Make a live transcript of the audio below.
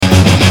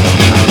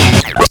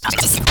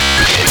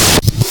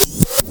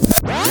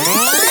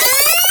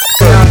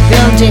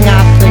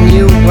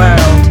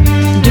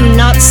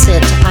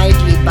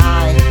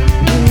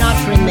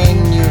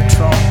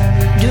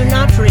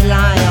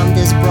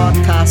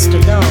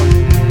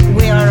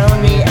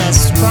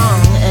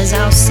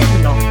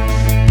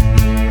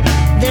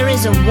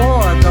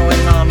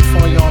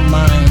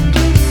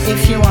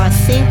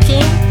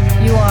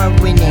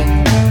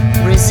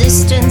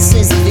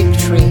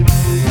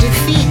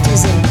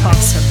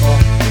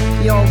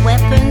Your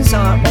weapons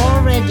are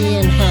already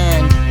in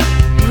hand.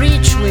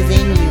 Reach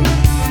within you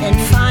and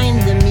find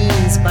the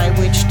means by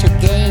which to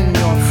gain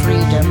your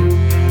freedom.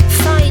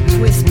 Fight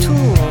with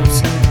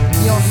tools.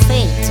 Your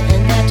fate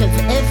and that of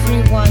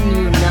everyone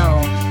you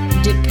know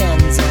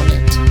depends on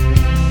it.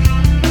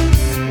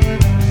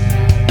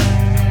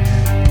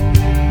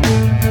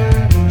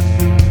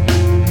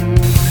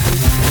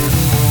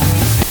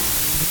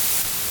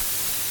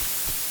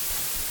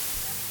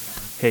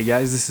 Hey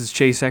guys, this is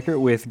Chase Eckert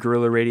with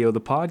Guerrilla Radio,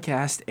 the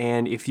podcast,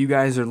 and if you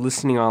guys are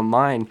listening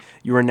online,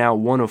 you are now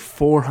one of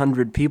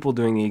 400 people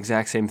doing the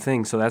exact same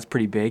thing, so that's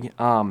pretty big.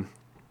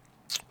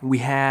 We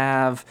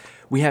have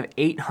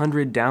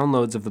 800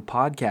 downloads of the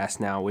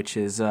podcast now, which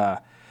is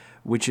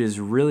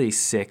really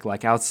sick.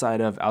 Like outside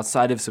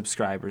of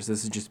subscribers,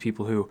 this is just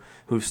people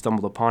who've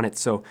stumbled upon it.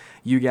 So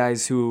you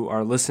guys who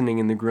are listening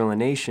in the Guerrilla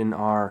Nation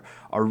are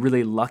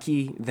really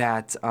lucky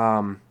that.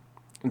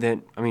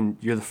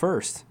 You're the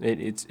first.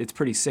 It's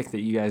pretty sick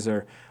that you guys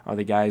are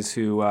the guys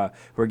who are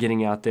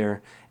getting out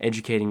there,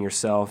 educating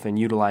yourself, and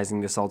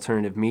utilizing this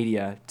alternative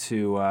media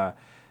to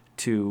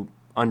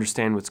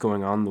understand what's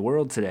going on in the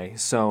world today.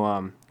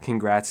 So,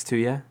 congrats to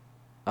you.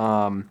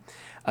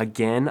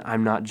 Again,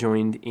 I'm not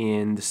joined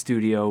in the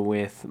studio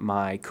with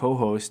my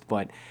co-host,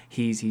 but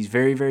he's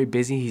very, very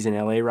busy. He's in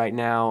LA right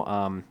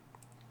now.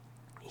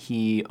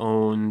 He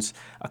owns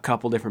a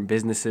couple different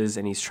businesses,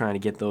 and he's trying to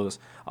get those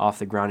off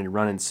the ground and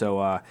running.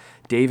 So,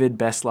 David,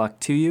 best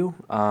luck to you.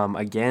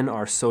 Again,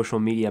 our social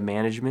media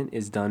management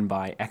is done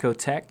by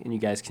Echotech, and you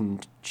guys can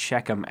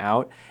check them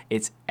out.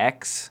 It's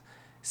Xchotech.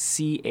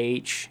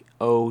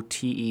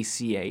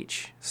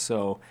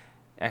 So,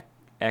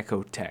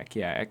 Echotech,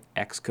 yeah,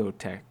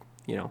 Xcotech,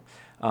 you know.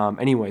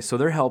 Anyway, so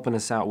they're helping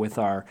us out with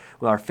our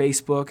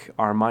Facebook,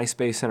 our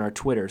MySpace, and our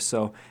Twitter.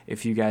 So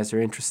if you guys are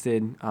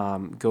interested,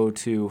 go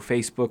to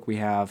Facebook. We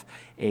have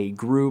a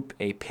group,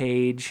 a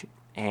page,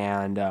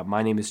 and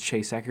my name is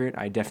Chase Eckert.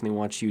 I definitely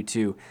want you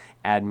to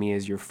add me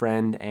as your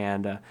friend,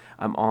 and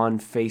I'm on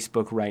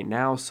Facebook right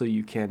now, so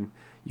you can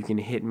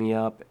hit me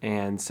up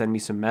and send me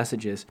some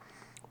messages.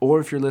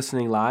 Or if you're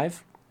listening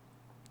live,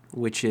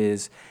 which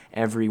is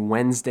every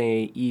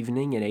Wednesday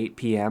evening at 8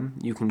 p.m.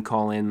 You can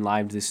call in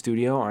live to the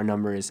studio. Our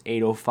number is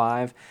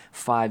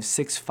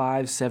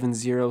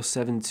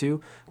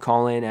 805-565-7072.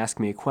 Call in, ask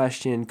me a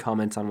question,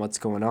 comment on what's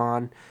going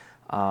on.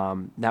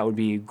 That would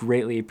be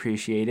greatly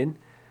appreciated.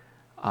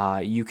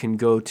 You can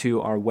go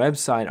to our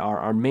website.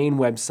 Our main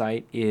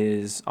website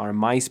is our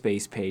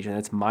MySpace page, and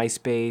that's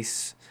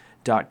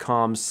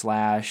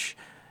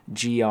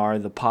myspace.com/GR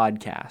the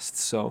podcast.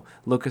 So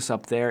look us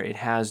up there. It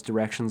has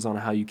directions on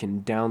how you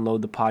can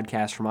download the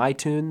podcast from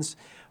iTunes,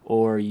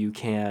 or you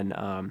can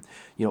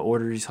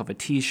order yourself a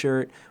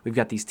t-shirt. We've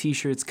got these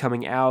t-shirts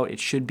coming out. It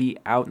should be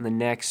out in the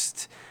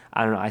next,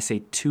 I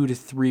say 2 to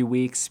 3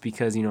 weeks,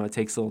 because it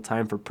takes a little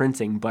time for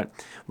printing, but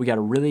we got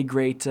a really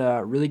great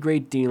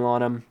deal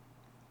on them.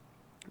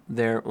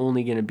 They're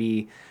only going to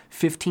be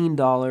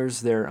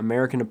 $15. They're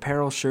American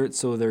Apparel shirts,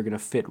 so they're going to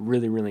fit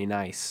really, really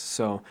nice.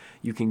 So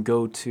you can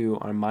go to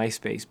our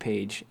MySpace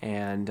page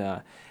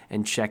and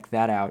check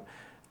that out.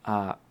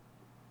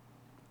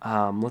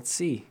 Let's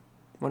see.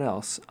 What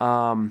else?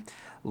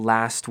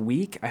 Last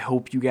week, I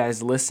hope you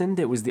guys listened.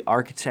 It was the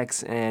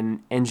Architects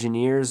and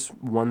Engineers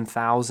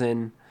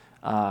 1000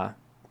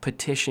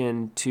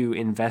 petition to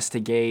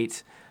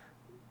investigate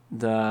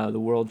the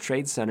World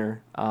Trade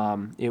Center.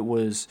 It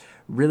was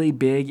really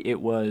big. It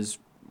was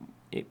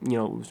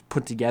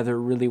put together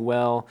really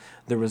well.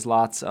 There was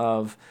lots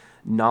of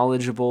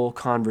knowledgeable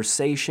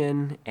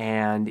conversation,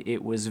 and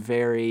it was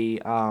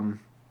very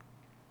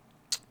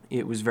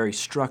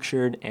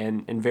structured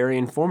and very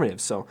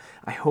informative. So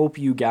I hope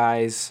you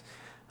guys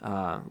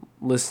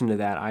listen to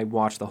that. I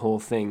watched the whole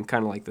thing,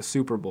 kind of like the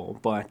Super Bowl,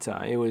 but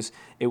it was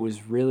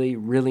really,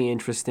 really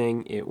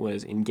interesting. It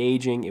was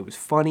engaging. It was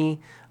funny.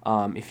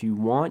 If you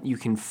want, you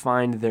can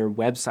find their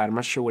website. I'm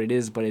not sure what it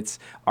is, but it's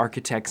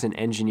Architects and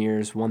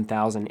Engineers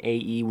 1000,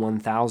 AE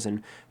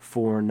 1000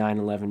 for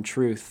 9/11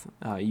 Truth.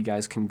 You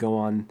guys can go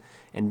on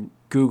and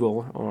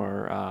Google,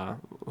 or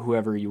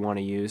whoever you want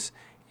to use,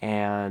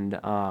 and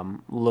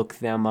look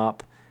them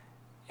up.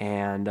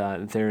 And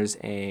there's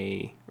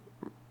a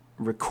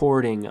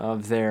recording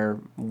of their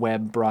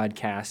web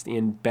broadcast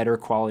in better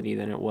quality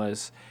than it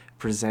was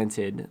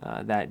presented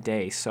that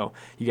day. So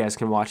you guys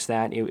can watch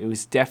that. It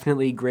was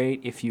definitely great.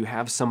 If you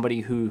have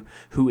somebody who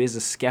is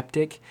a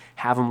skeptic,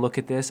 have them look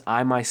at this.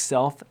 I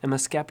myself am a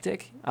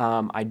skeptic.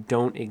 I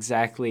don't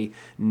exactly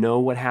know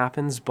what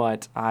happens,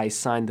 but I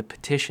signed the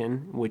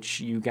petition,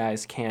 which you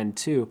guys can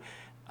too,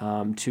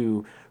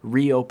 to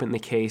reopen the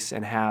case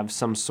and have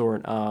some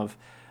sort of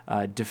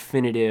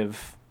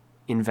definitive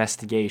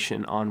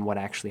investigation on what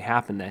actually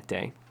happened that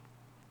day.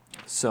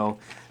 So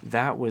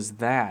that was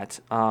that.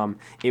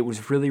 It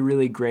was really,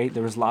 really great.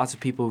 There was lots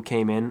of people who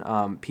came in,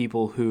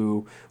 people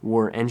who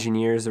were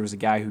engineers. There was a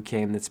guy who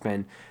came that's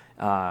been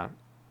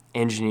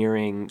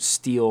engineering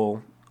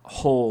steel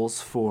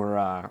holes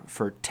for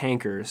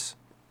tankers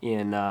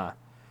in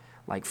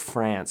like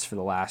France for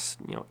the last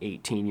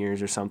 18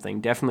 years or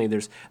something. Definitely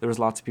there was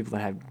lots of people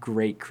that have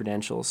great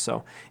credentials.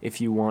 So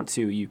if you want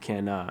to, you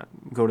can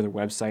go to their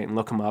website and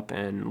look them up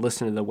and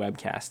listen to the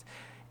webcast.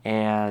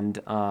 And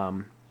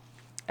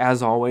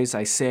as always,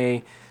 I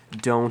say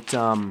don't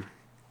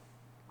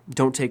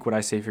take what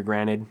I say for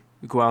granted.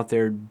 Go out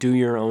there, do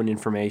your own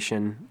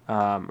information,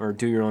 or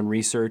do your own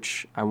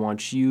research. I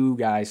want you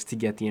guys to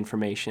get the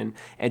information,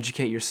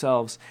 educate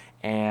yourselves,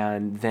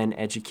 and then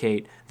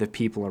educate the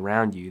people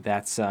around you.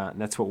 That's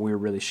what we're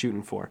really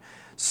shooting for.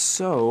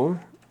 So,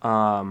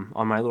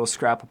 on my little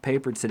scrap of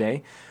paper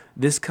today,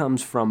 this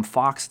comes from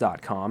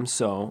Fox.com,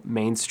 so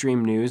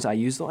mainstream news. I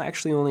used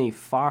actually only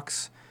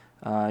Fox,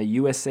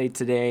 USA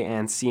Today,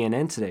 and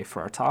CNN Today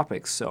for our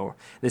topics. So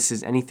this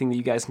is anything that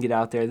you guys can get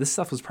out there. This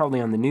stuff was probably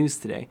on the news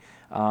today.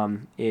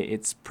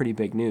 It's pretty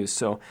big news.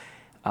 So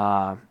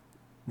the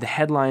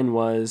headline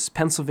was,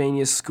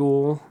 Pennsylvania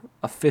school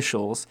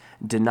officials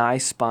deny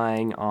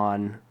spying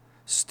on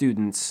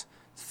students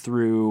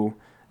through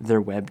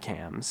their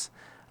webcams.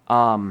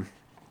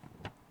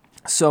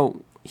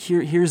 So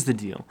here's the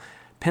deal.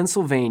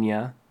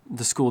 Pennsylvania,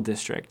 the school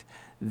district,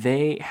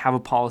 they have a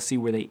policy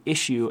where they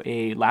issue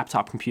a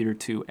laptop computer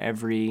to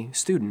every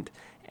student.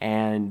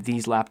 And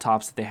these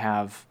laptops that they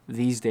have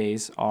these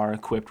days are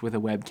equipped with a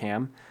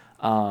webcam.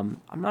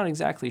 I'm not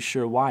exactly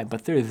sure why,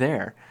 but they're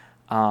there.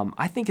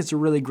 I think it's a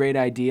really great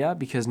idea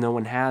because no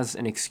one has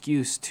an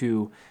excuse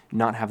to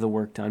not have the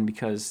work done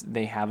because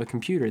they have a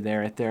computer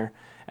there at their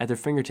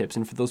fingertips.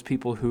 And for those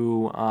people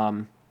who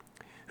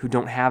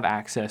don't have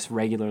access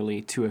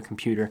regularly to a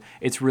computer,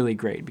 it's really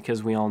great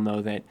because we all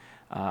know that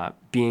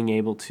being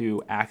able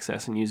to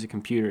access and use a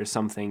computer is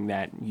something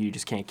that you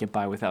just can't get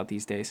by without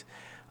these days.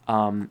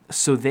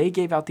 So they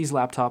gave out these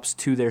laptops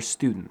to their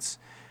students.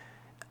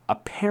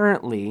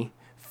 Apparently,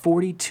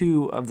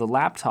 42 of the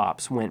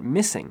laptops went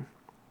missing.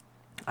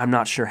 I'm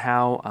not sure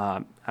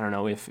how. I don't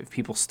know if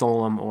people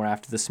stole them or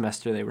after the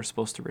semester they were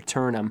supposed to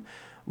return them.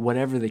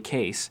 Whatever the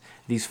case,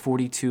 these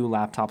 42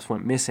 laptops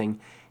went missing.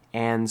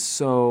 And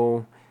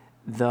so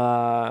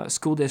the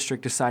school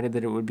district decided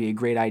that it would be a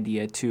great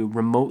idea to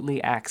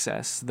remotely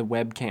access the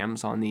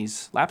webcams on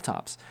these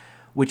laptops,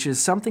 which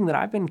is something that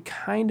I've been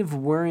kind of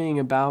worrying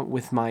about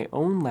with my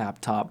own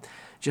laptop,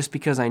 just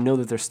because I know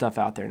that there's stuff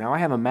out there. Now, I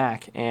have a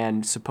Mac,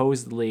 and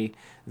supposedly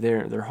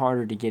they're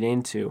harder to get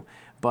into,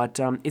 but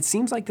it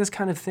seems like this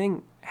kind of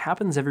thing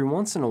happens every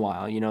once in a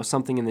while.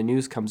 Something in the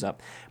news comes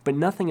up, but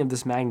nothing of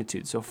this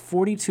magnitude. So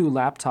 42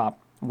 laptop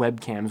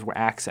webcams were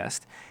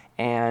accessed,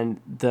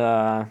 and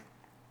the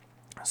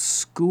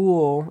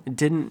school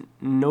didn't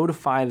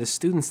notify the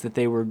students that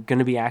they were going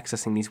to be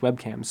accessing these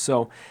webcams.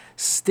 So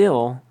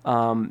still,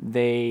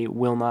 they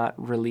will not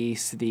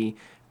release the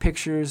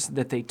pictures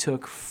that they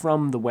took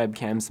from the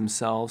webcams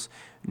themselves,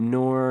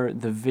 nor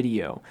the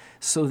video.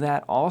 So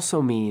that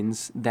also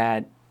means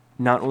that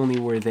not only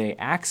were they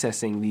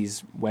accessing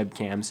these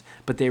webcams,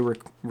 but they were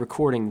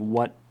recording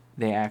what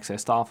they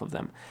accessed off of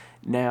them.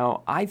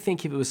 Now, I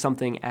think if it was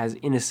something as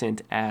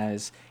innocent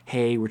as,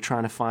 hey, we're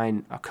trying to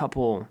find a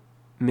couple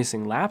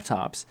missing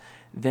laptops,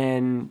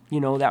 then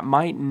that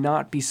might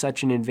not be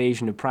such an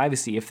invasion of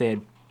privacy if they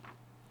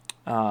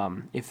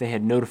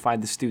had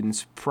notified the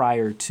students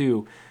prior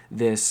to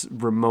this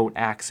remote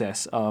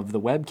access of the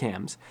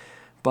webcams.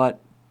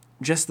 But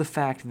just the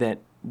fact that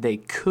they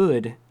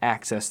could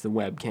access the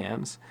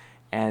webcams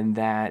and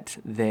that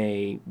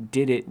they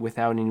did it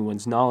without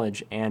anyone's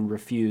knowledge and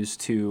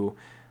refused to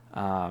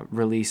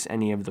release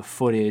any of the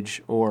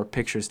footage or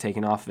pictures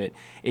taken off of it,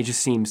 it just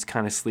seems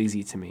kind of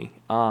sleazy to me.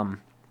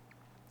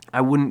 I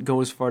wouldn't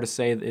go as far to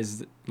say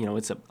it's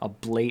a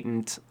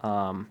blatant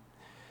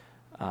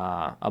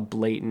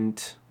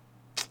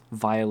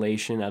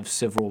violation of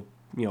civil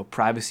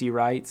privacy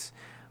rights,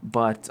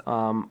 but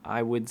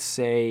I would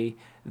say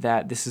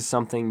that this is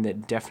something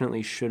that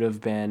definitely should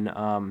have been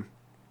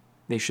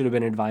they should have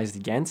been advised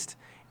against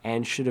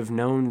and should have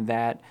known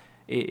that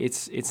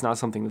it's not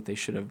something that they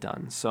should have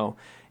done. So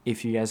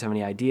if you guys have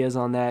any ideas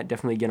on that,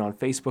 definitely get on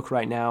Facebook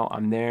right now.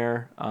 I'm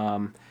there.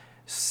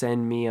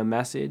 Send me a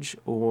message,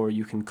 or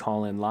you can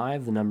call in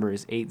live. The number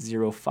is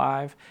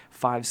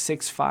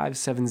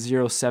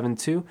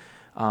 805-565-7072.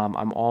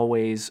 I'm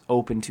always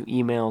open to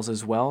emails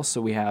as well. So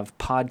we have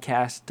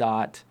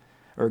guerrilla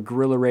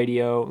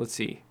radio. Let's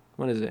see.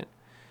 What is it?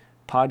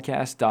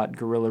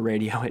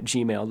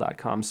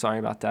 podcast.guerrillaradio@gmail.com. Sorry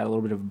about that. A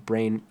little bit of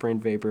brain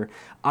vapor.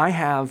 I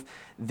have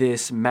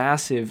this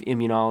massive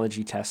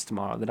immunology test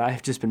tomorrow that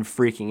I've just been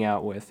freaking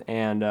out with,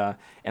 and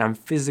I'm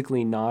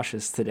physically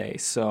nauseous today.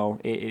 So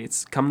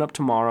it's coming up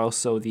tomorrow.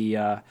 So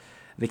the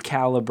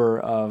caliber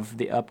of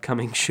the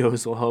upcoming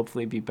shows will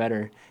hopefully be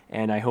better,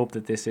 and I hope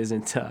that this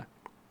isn't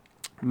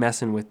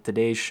messing with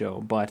today's show.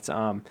 But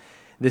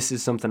this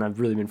is something I've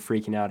really been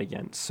freaking out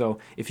against. So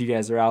if you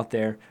guys are out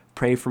there,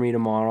 pray for me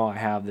tomorrow. I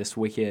have this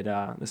wicked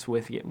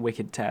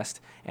test,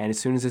 and as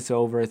soon as it's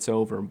over, it's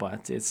over.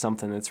 But it's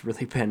something that's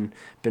really been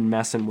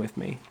messing with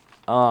me.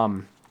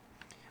 Let's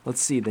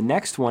see. The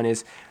next one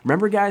is,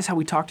 remember, guys, how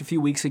we talked a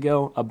few weeks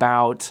ago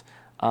about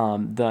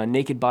the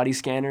naked body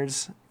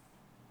scanners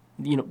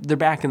they're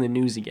back in the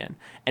news again.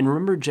 And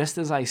remember, just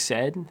as I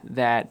said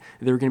that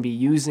they're going to be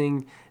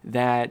using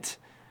that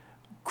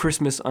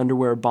Christmas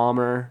underwear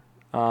bomber,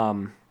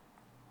 the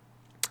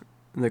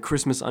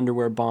Christmas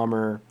underwear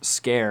bomber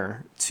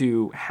scare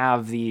to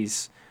have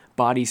these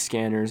body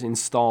scanners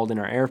installed in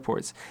our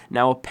airports.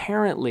 Now,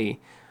 apparently,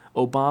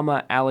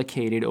 Obama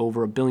allocated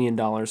over $1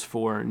 billion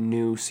for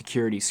new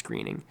security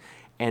screening.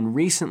 And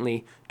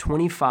recently,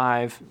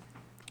 let's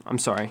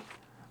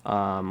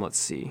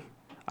see.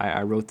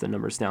 I wrote the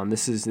numbers down.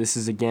 This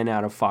is again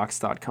out of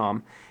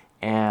Fox.com.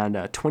 And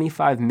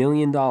 $25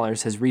 million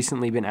has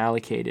recently been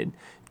allocated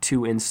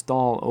to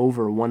install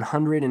over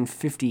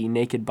 150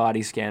 naked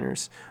body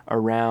scanners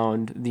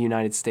around the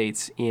United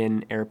States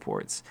in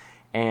airports.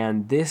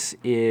 And this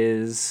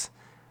is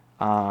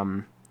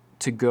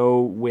to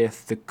go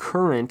with the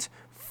current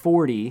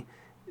 40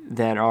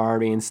 that are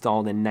already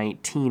installed in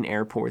 19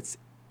 airports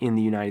in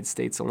the United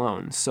States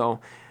alone. So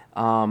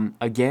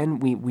again,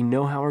 we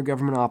know how our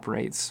government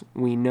operates.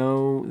 We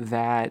know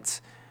that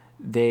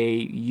they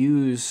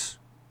use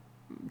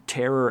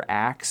terror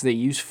acts, they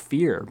use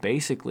fear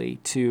basically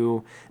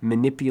to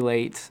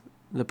manipulate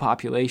the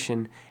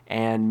population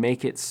and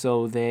make it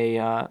so they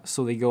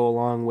go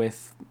along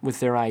with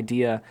their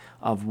idea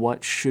of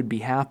what should be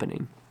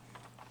happening.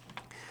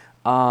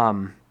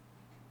 Now,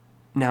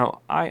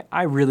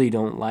 I really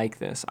don't like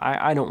this.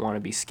 I don't want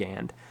to be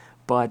scanned,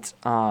 but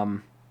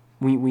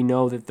we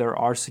know that there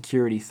are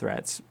security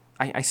threats.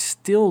 I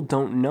still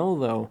don't know,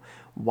 though,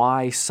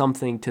 why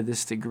something to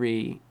this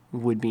degree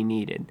would be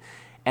needed.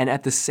 And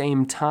at the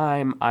same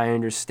time, I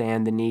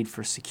understand the need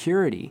for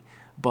security,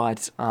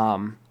 but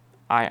I'm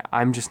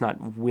just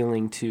not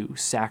willing to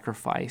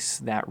sacrifice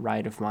that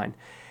right of mine.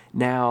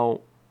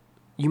 Now,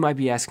 you might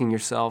be asking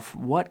yourself,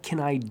 what can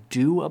I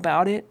do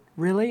about it,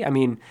 really? I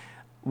mean,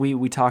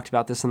 we talked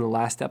about this in the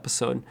last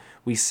episode.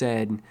 We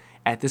said,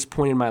 at this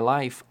point in my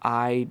life,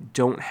 I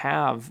don't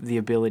have the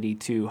ability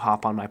to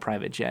hop on my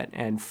private jet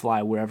and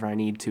fly wherever I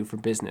need to for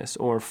business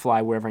or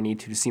fly wherever I need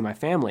to see my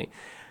family.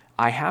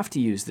 I have to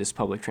use this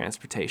public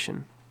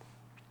transportation.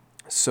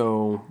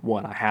 So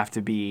what? I have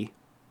to be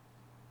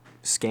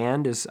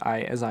scanned as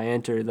I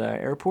enter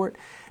the airport.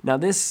 Now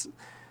this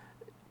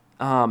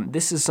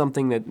is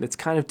something that's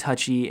kind of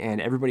touchy, and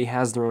everybody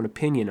has their own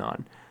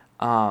opinion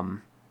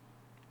on.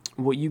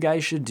 What you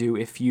guys should do,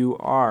 if you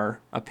are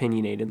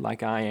opinionated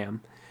like I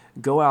am,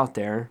 go out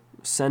there,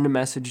 send a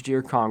message to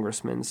your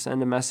congressman,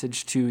 send a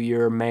message to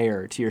your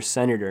mayor, to your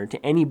senator,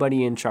 to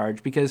anybody in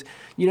charge, because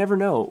you never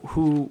know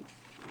who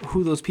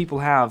those people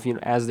have,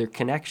 as their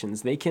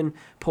connections. They can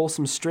pull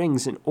some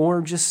strings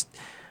or just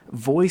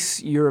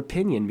voice your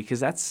opinion,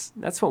 because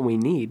that's what we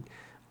need.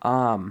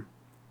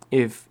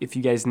 If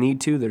you guys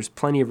need to, there's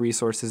plenty of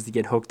resources to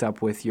get hooked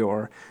up with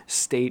your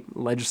state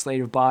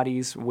legislative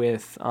bodies,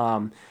 with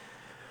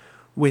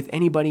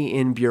anybody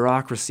in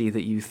bureaucracy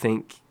that you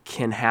think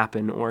can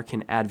happen or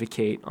can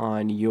advocate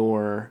on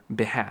your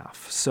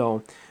behalf.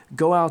 So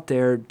go out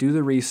there, do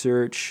the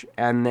research,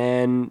 and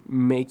then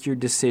make your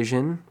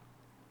decision.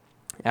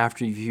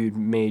 After you've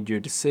made your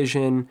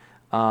decision,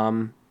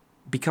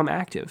 become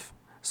active.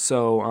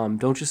 So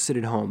don't just sit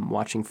at home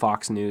watching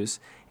Fox News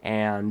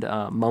and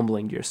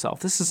mumbling to yourself.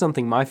 This is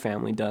something my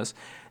family does.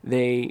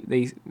 They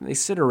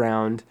sit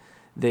around,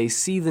 they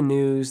see the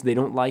news, they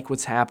don't like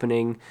what's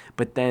happening,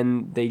 but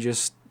then they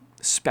just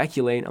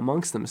speculate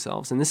amongst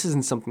themselves. And this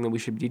isn't something that we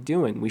should be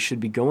doing. We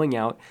should be going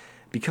out,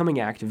 becoming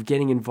active,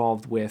 getting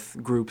involved with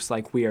groups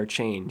like We Are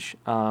Change.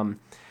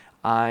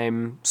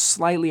 I'm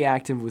slightly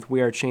active with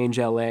We Are Change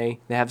LA.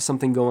 They have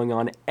something going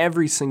on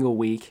every single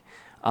week.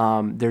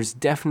 There's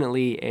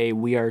definitely a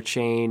We Are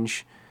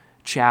Change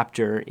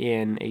chapter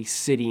in a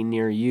city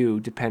near you,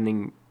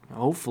 depending,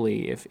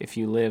 hopefully, if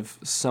you live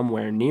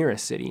somewhere near a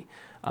city.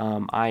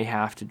 I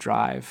have to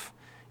drive,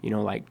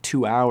 like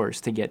 2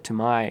 hours to get to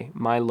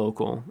my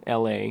local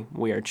LA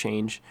We Are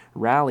Change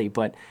rally,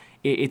 but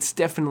it's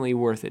definitely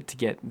worth it to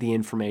get the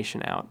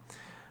information out.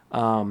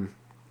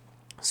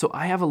 So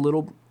I have a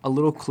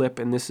little clip,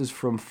 and this is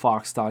from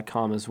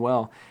Fox.com as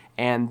well.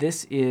 And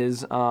this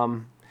is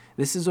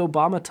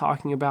Obama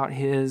talking about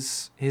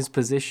his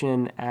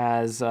position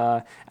as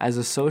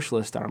a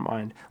socialist,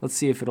 Armand. Let's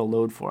see if it'll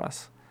load for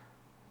us.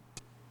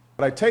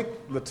 But I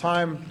take the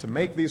time to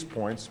make these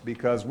points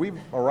because we've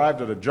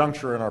arrived at a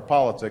juncture in our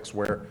politics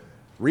where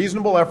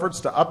reasonable efforts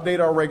to update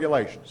our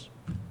regulations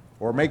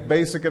or make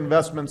basic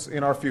investments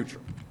in our future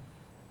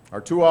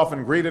are too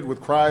often greeted with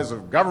cries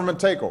of government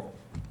takeover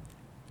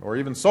or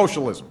even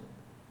socialism.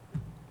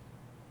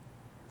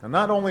 And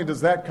not only does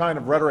that kind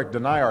of rhetoric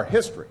deny our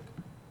history,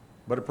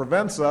 but it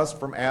prevents us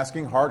from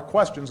asking hard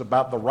questions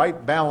about the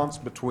right balance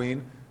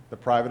between the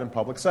private and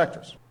public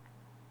sectors.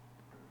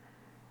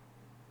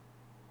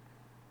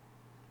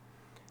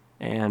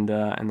 And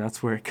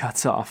that's where it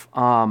cuts off.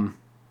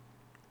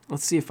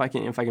 Let's see if I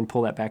can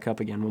pull that back up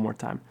again one more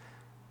time.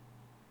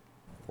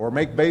 Or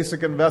make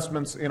basic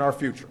investments in our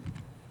future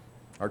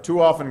are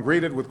too often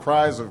greeted with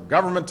cries of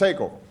government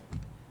takeover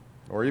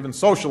or even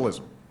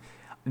socialism.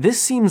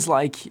 This seems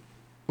like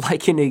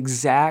like an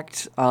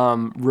exact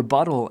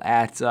rebuttal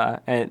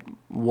at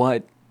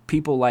what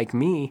people like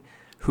me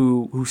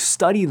who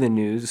study the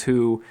news,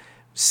 who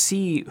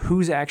see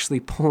who's actually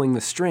pulling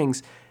the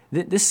strings.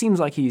 This seems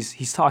like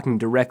he's talking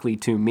directly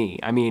to me.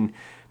 I mean,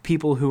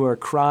 people who are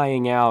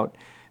crying out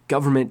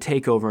government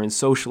takeover and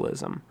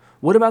socialism.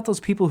 What about those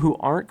people who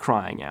aren't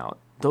crying out?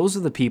 Those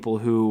are the people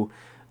who,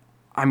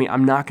 I mean,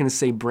 I'm not going to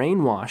say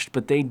brainwashed,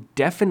 but they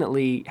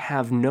definitely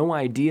have no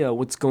idea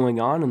what's going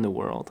on in the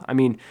world. I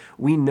mean,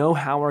 we know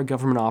how our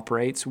government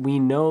operates. We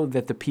know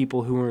that the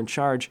people who are in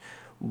charge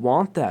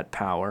want that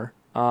power.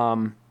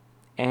 And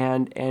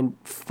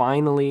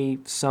finally,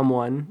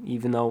 someone,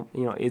 even though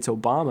it's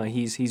Obama,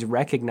 he's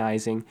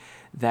recognizing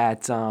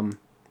that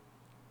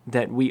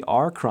that we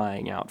are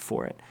crying out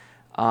for it.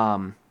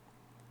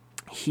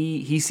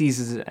 He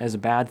sees it as a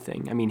bad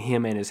thing. I mean,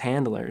 him and his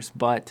handlers,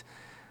 but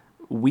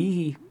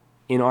we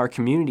in our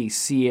community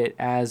see it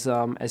as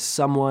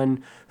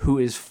someone who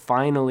is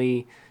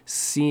finally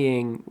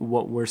seeing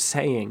what we're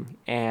saying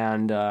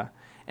and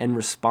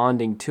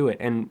responding to it,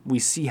 and we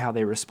see how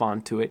they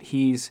respond to it.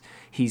 He's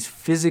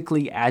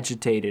physically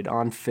agitated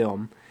on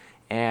film,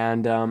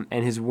 and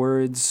his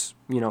words,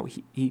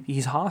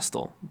 he's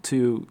hostile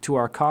to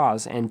our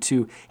cause and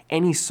to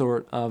any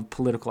sort of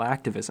political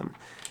activism.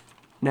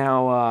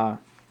 Now,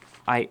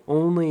 I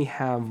only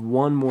have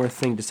one more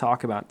thing to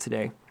talk about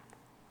today,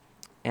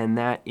 and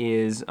that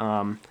is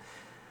the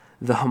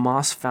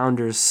Hamas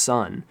founder's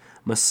son,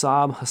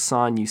 Mossab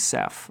Hassan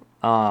Youssef.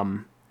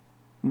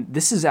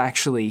 This is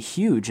actually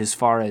huge as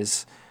far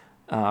as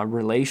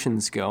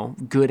relations go,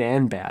 good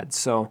and bad.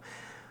 So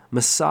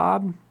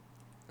Mossab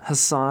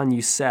Hassan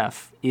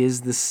Youssef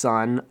is the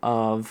son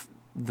of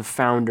the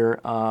founder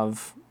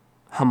of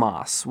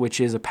Hamas, which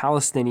is a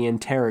Palestinian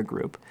terror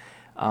group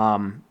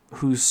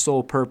whose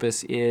sole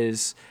purpose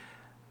is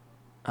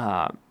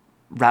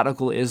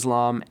radical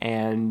Islam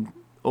and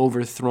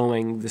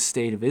overthrowing the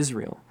state of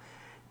Israel.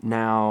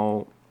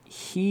 Now,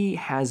 he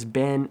has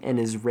been an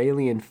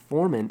Israeli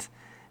informant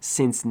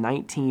since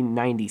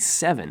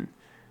 1997,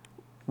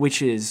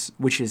 which is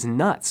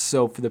nuts.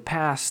 So for the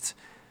past,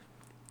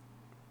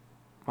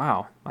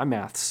 wow, my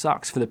math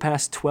sucks. For the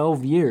past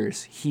 12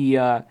 years,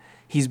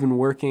 he's been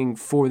working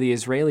for the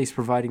Israelis,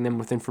 providing them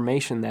with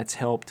information that's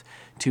helped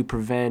to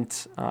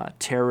prevent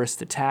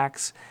terrorist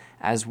attacks,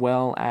 as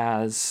well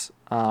as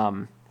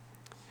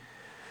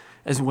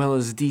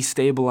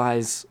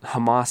destabilize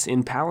Hamas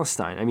in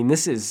Palestine. I mean,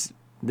 this is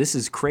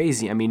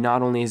crazy. I mean,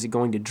 not only is it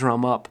going to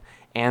drum up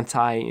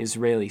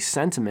anti-Israeli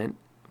sentiment,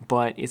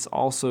 but it's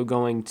also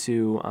going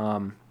to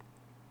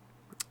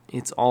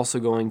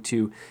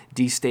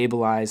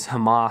destabilize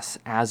Hamas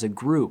as a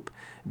group,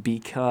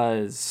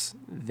 because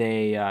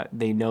they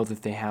know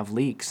that they have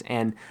leaks,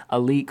 and a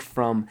leak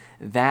from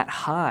that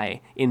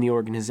high in the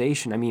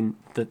organization. I mean,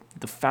 the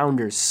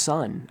founder's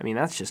son. I mean,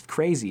 that's just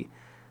crazy.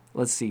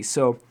 Let's see.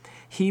 So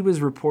he was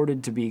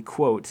reported to be,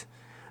 quote,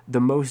 the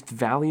most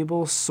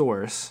valuable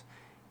source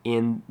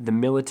in the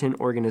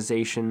militant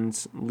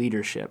organization's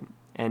leadership,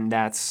 and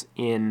that's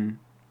in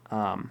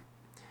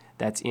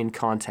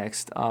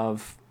context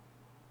of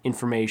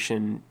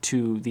information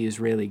to the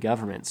Israeli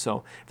government.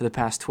 So for the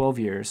past 12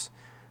 years,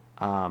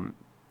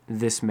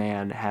 this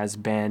man has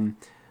been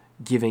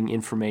giving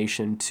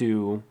information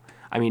to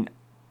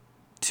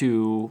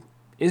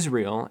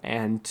Israel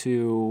and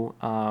to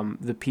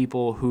the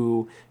people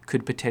who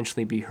could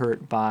potentially be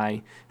hurt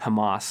by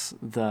Hamas,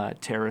 the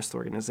terrorist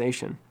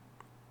organization.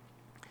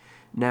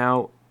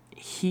 Now,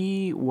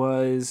 he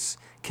was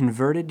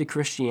converted to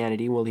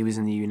Christianity while he was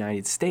in the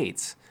United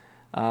States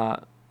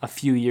a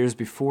few years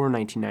before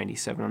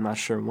 1997. I'm not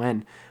sure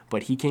when,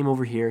 but he came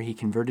over here. He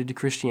converted to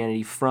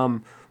Christianity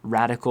from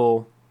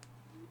radical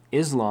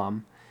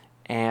Islam,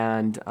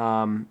 and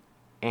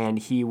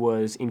he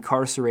was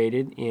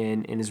incarcerated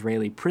in an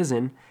Israeli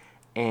prison,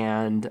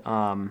 and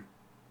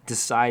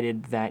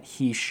decided that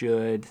he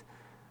should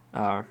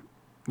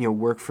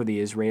work for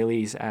the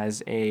Israelis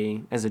as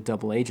a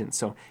double agent.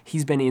 So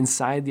he's been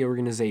inside the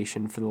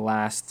organization for the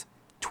last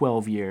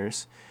 12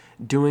 years,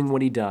 doing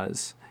what he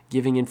does,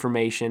 giving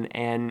information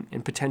and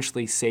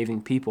potentially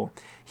saving people.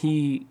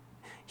 He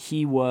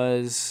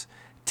was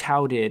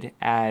touted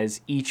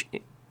as each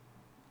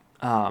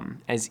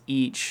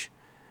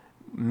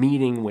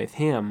meeting with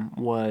him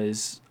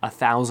was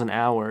 1,000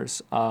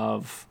 hours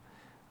of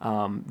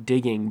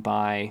digging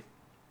by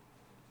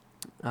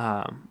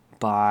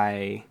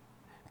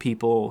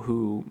people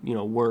who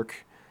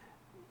work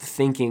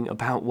thinking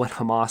about what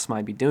Hamas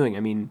might be doing.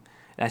 I mean,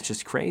 that's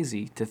just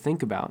crazy to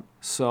think about.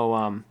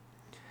 So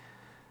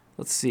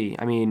let's see.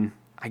 I mean,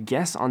 I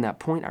guess on that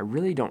point, I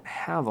really don't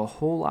have a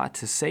whole lot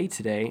to say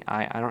today.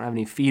 I don't have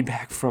any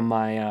feedback from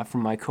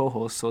my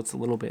co-host, so it's a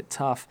little bit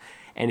tough.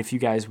 And if you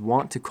guys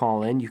want to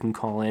call in, you can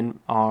call in.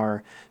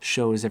 Our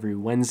show is every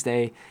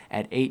Wednesday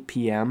at 8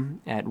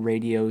 p.m. at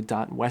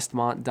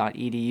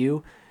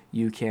radio.westmont.edu.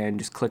 You can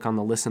just click on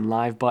the Listen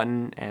Live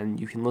button, and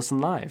you can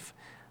listen live.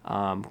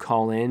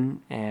 Call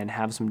in and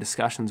have some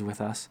discussions with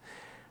us.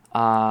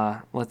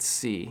 Let's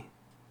see.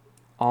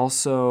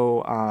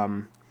 Also,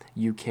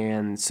 You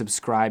can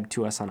subscribe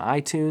to us on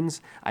iTunes.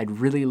 I'd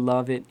really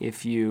love it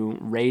if you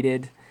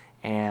rated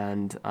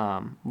and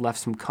left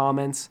some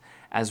comments,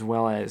 as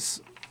well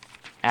as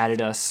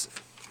added us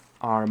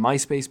our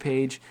MySpace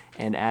page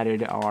and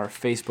added our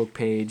Facebook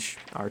page,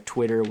 our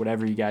Twitter,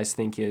 whatever you guys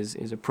think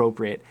is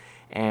appropriate.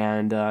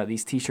 And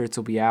these t-shirts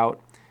will be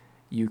out.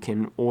 You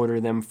can order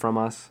them from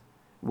us,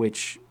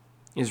 which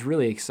is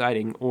really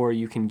exciting, or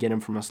you can get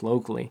them from us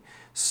locally.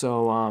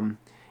 So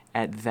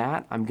at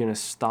that, I'm going to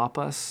stop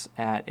us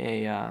at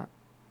a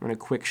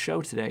quick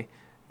show today.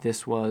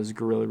 This was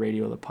Guerrilla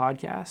Radio, the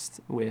podcast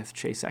with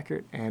Chase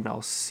Eckert, and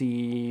I'll see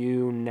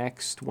you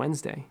next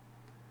Wednesday.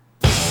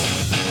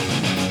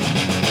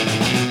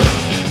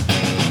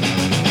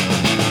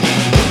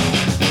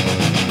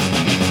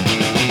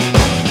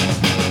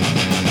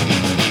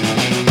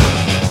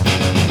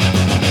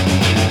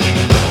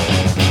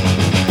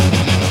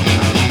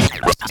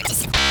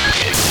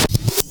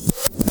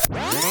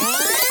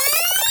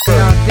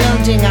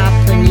 Building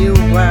up a new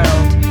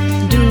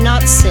world. Do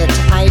not sit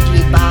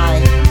idly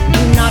by.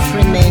 Do not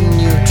remain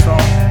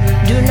neutral.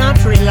 Do not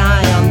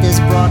rely on this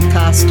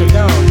broadcast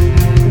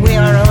alone. We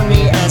are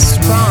only as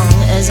strong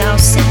as our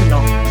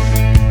signal.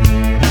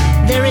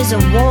 There is a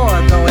war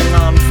going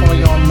on for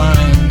your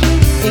mind.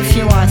 If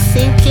you are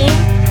thinking,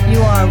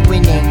 you are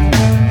winning.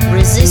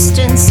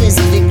 Resistance is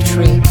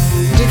victory.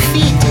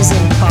 Defeat is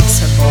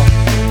impossible.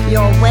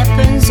 Your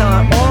weapons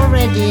are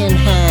already in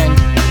hand.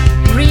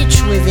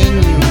 Reach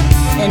within you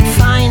and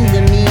find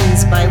the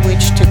means by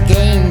which to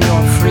gain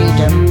your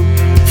freedom.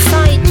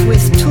 Fight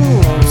with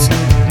tools,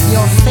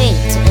 your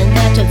fate and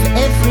that of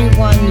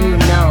everyone you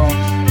know.